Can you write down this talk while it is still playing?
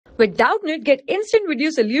With Doubtnut, get instant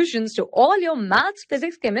video solutions to all your maths,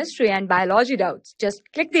 physics, chemistry, and biology doubts. Just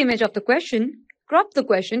click the image of the question, crop the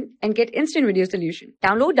question, and get instant video solution.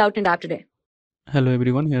 Download Doubtnut app today. Hello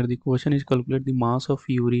everyone, here the question is calculate the mass of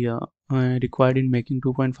urea required in making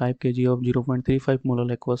 2.5 kg of 0.35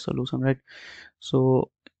 molal aqueous solution, right?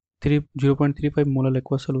 So 0.35 molal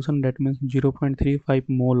aqueous solution, that means 0.35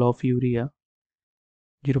 mole of urea,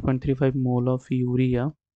 0.35 mole of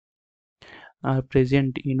urea are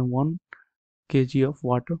present in 1 kg of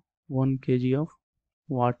water, 1 kg of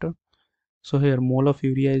water. So here mole of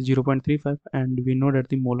urea is 0.35 and we know that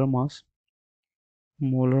the molar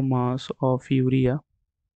mass of urea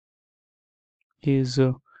is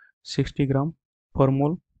 60 gram per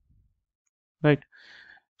mole, right?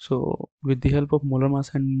 So with the help of molar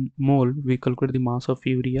mass and mole, we calculate the mass of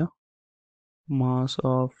urea,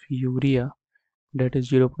 that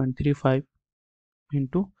is 0.35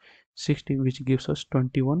 into 60, which gives us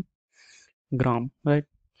 21 gram, right?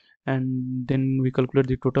 And then we calculate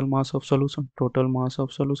the total mass of solution,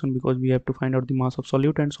 because we have to find out the mass of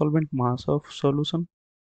solute and solvent. Mass of solution,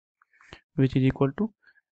 which is equal to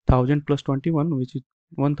 1000 plus 21, which is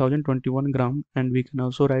 1021 gram, and we can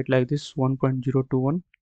also write like this: 1.021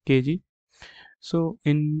 kg. So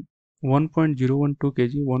in 1.012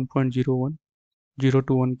 kg,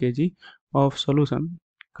 1.01021 kg of solution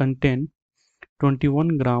contain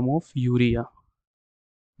 21 gram of urea,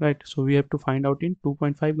 right? So we have to find out in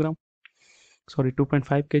 2.5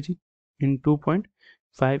 kg. In 2.5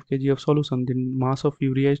 kg of solution, the mass of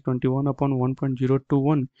urea is 21 upon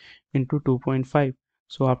 1.021 into 2.5.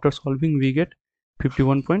 So after solving, we get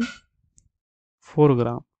 51.4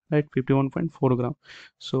 gram, right? 51.4 gram.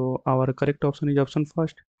 So our correct option is option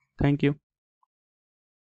first. Thank you.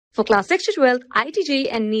 For class 6 to 12, IIT JEE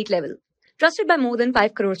and NEET level. Trusted by more than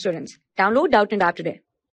 5 crore students. Download Doubtnut app today.